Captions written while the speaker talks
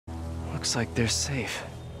Looks like they're safe.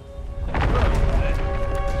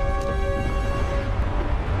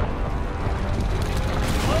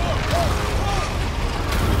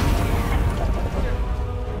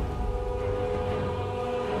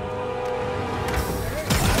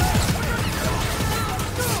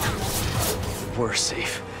 We're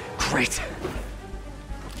safe. Great.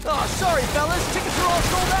 Oh, sorry, fellas. Tickets are all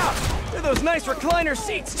sold out. They're those nice recliner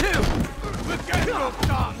seats, too. The game don't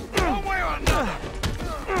stop. One way or another.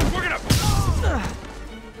 We're gonna...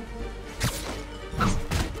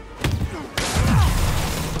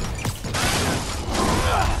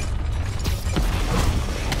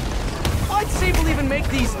 Why'd Sable even make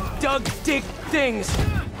these dug dig things?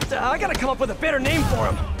 I gotta come up with a better name for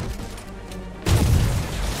them.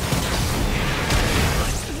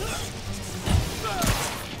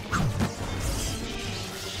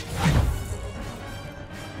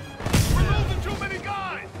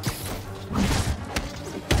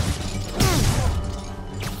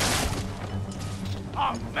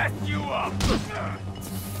 I'll mess you up!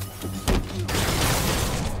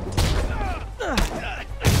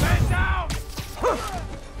 Man down!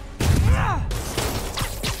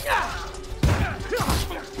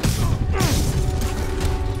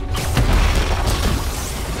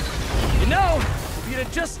 You know, if you'd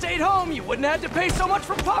have just stayed home, you wouldn't have had to pay so much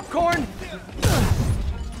for popcorn.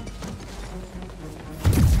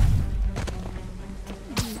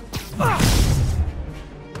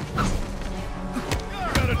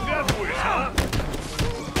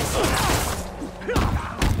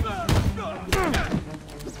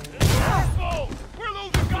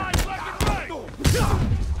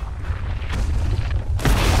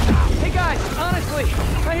 Hey guys, honestly,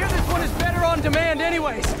 I hear this one is better on demand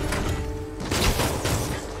anyways.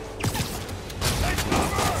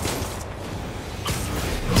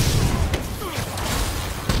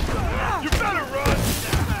 You better run!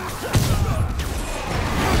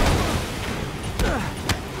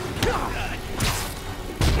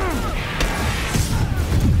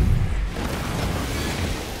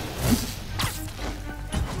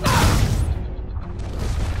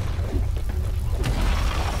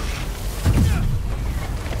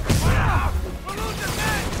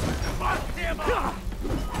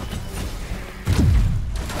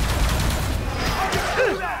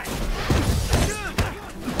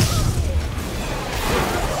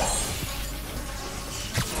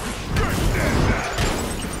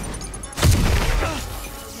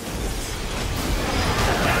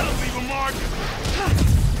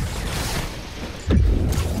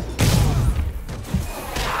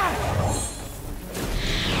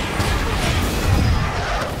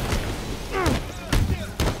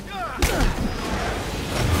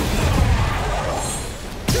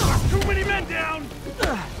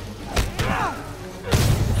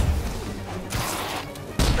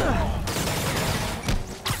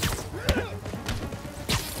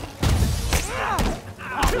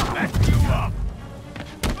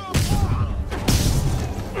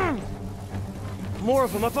 More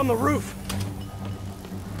of them up on the roof.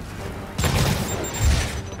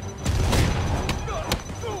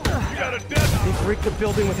 They've rigged the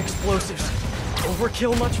building with explosives.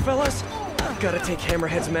 Overkill much, fellas? Gotta take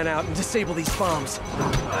Hammerhead's men out and disable these bombs.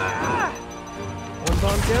 One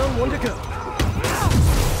bomb down, one to go.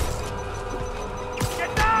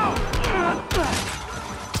 Get down!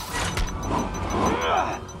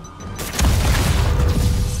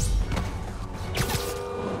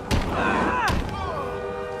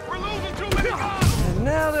 We're losing too many guys! And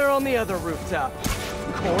now they're on the other rooftop.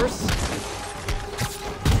 Of course.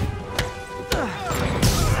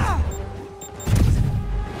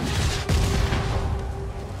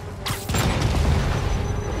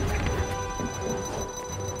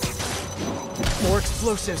 More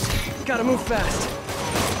explosives. Gotta move fast.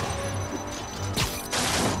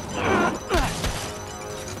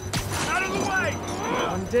 Out of the way!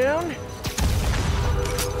 One down.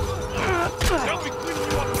 They'll be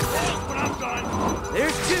cleaning you up the walls when I'm done!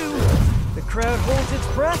 There's two. The crowd holds its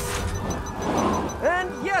breath. And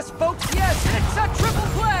yes, folks, yes, it's a triple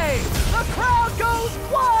play! The crowd goes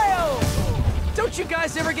wild! Don't you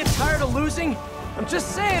guys ever get tired of losing? I'm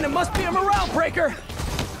just saying, it must be a morale breaker.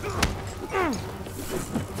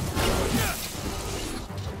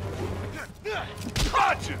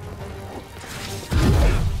 Gotcha!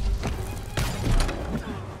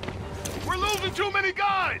 We're losing too many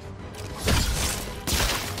guys!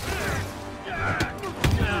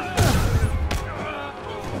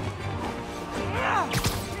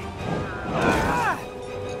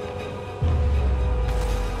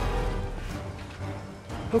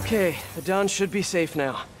 Okay, the Don should be safe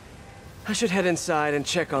now. I should head inside and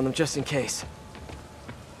check on them just in case.